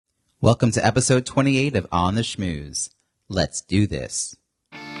Welcome to episode 28 of On the Schmooze. Let's do this.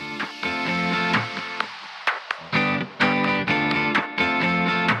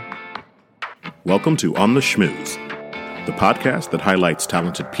 Welcome to On the Schmooze, the podcast that highlights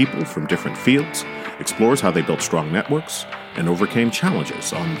talented people from different fields, explores how they built strong networks, and overcame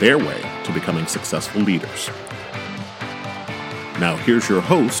challenges on their way to becoming successful leaders. Now here's your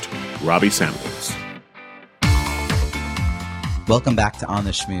host, Robbie Samuels. Welcome back to On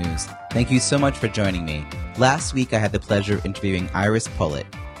the Schmooze. Thank you so much for joining me. Last week I had the pleasure of interviewing Iris Pullet.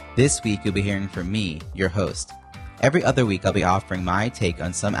 This week you'll be hearing from me, your host. Every other week I'll be offering my take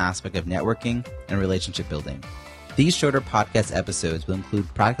on some aspect of networking and relationship building. These shorter podcast episodes will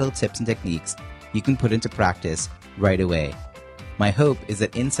include practical tips and techniques you can put into practice right away. My hope is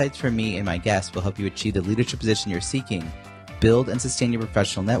that insights from me and my guests will help you achieve the leadership position you're seeking, build and sustain your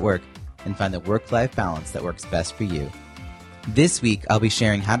professional network, and find the work-life balance that works best for you. This week, I'll be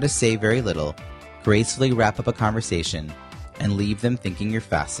sharing how to say very little, gracefully wrap up a conversation, and leave them thinking you're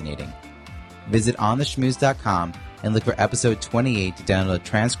fascinating. Visit ontheschmooze.com and look for episode 28 to download a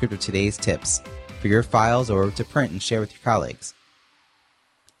transcript of today's tips for your files or to print and share with your colleagues.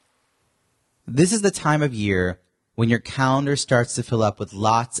 This is the time of year when your calendar starts to fill up with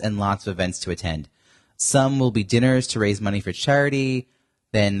lots and lots of events to attend. Some will be dinners to raise money for charity,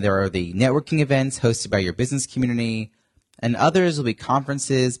 then there are the networking events hosted by your business community, and others will be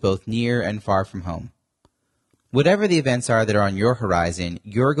conferences both near and far from home. Whatever the events are that are on your horizon,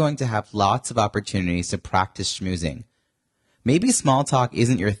 you're going to have lots of opportunities to practice schmoozing. Maybe small talk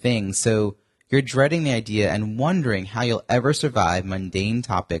isn't your thing, so you're dreading the idea and wondering how you'll ever survive mundane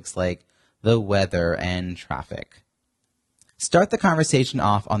topics like the weather and traffic. Start the conversation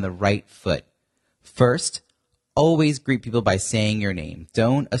off on the right foot. First, always greet people by saying your name.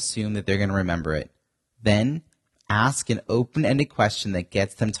 Don't assume that they're going to remember it. Then, ask an open-ended question that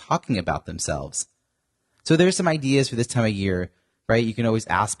gets them talking about themselves. So there's some ideas for this time of year, right? You can always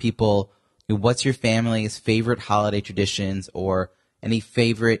ask people, what's your family's favorite holiday traditions or any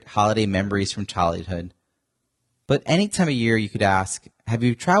favorite holiday memories from childhood? But any time of year you could ask, have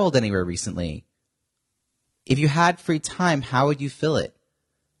you traveled anywhere recently? If you had free time, how would you fill it?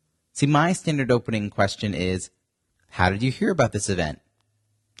 See, my standard opening question is, how did you hear about this event?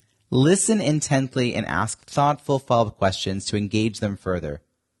 Listen intently and ask thoughtful follow-up questions to engage them further.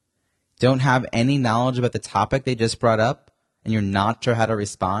 Don't have any knowledge about the topic they just brought up and you're not sure how to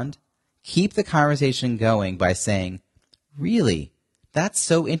respond? Keep the conversation going by saying, really? That's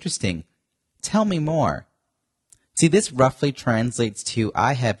so interesting. Tell me more. See, this roughly translates to,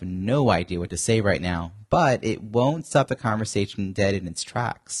 I have no idea what to say right now, but it won't stop the conversation dead in its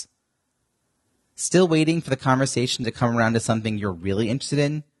tracks. Still waiting for the conversation to come around to something you're really interested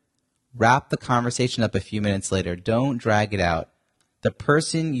in? Wrap the conversation up a few minutes later. Don't drag it out. The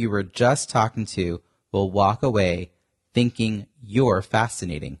person you were just talking to will walk away thinking you're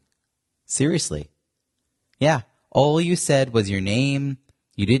fascinating. Seriously. Yeah, all you said was your name.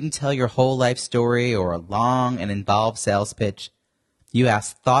 You didn't tell your whole life story or a long and involved sales pitch. You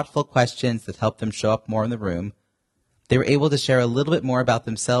asked thoughtful questions that helped them show up more in the room. They were able to share a little bit more about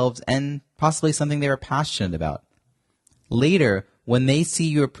themselves and possibly something they were passionate about. Later, when they see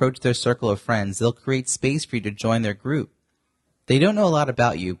you approach their circle of friends, they'll create space for you to join their group. They don't know a lot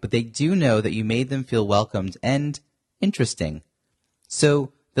about you, but they do know that you made them feel welcomed and interesting.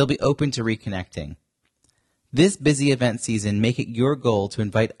 So they'll be open to reconnecting. This busy event season, make it your goal to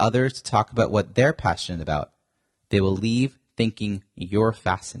invite others to talk about what they're passionate about. They will leave thinking you're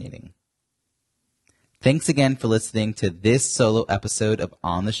fascinating. Thanks again for listening to this solo episode of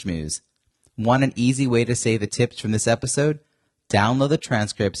On the Schmooze. Want an easy way to save the tips from this episode? Download the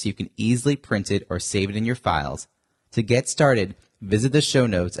transcript so you can easily print it or save it in your files. To get started, visit the show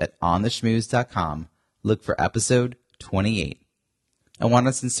notes at ontheschmooze.com. Look for episode 28. I want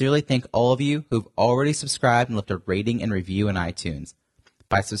to sincerely thank all of you who've already subscribed and left a rating and review in iTunes.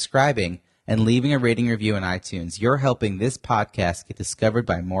 By subscribing and leaving a rating and review in iTunes, you're helping this podcast get discovered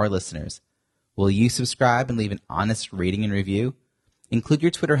by more listeners. Will you subscribe and leave an honest rating and review? Include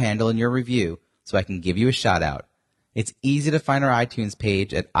your Twitter handle in your review so I can give you a shout out. It's easy to find our iTunes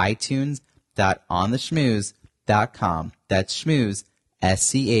page at itunes.ontheschmooze.com. That's schmooze,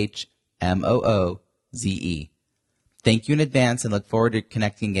 SCHMOOZE. Thank you in advance and look forward to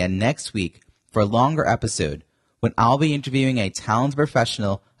connecting again next week for a longer episode when I'll be interviewing a talented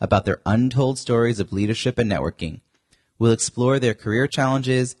professional about their untold stories of leadership and networking. We'll explore their career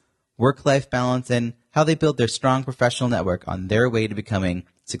challenges, work-life balance, and how they build their strong professional network on their way to becoming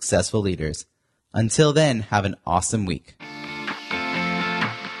successful leaders. Until then, have an awesome week.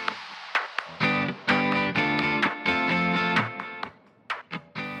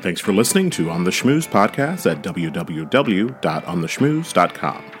 Thanks for listening to On the Schmooze podcast at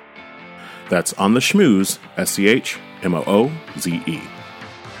www.ontheschmooze.com. That's On the Schmooze, SCHMOOZE.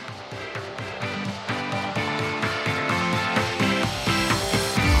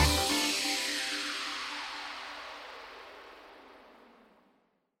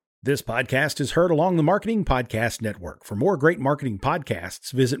 This podcast is heard along the Marketing Podcast Network. For more great marketing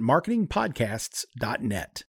podcasts, visit marketingpodcasts.net.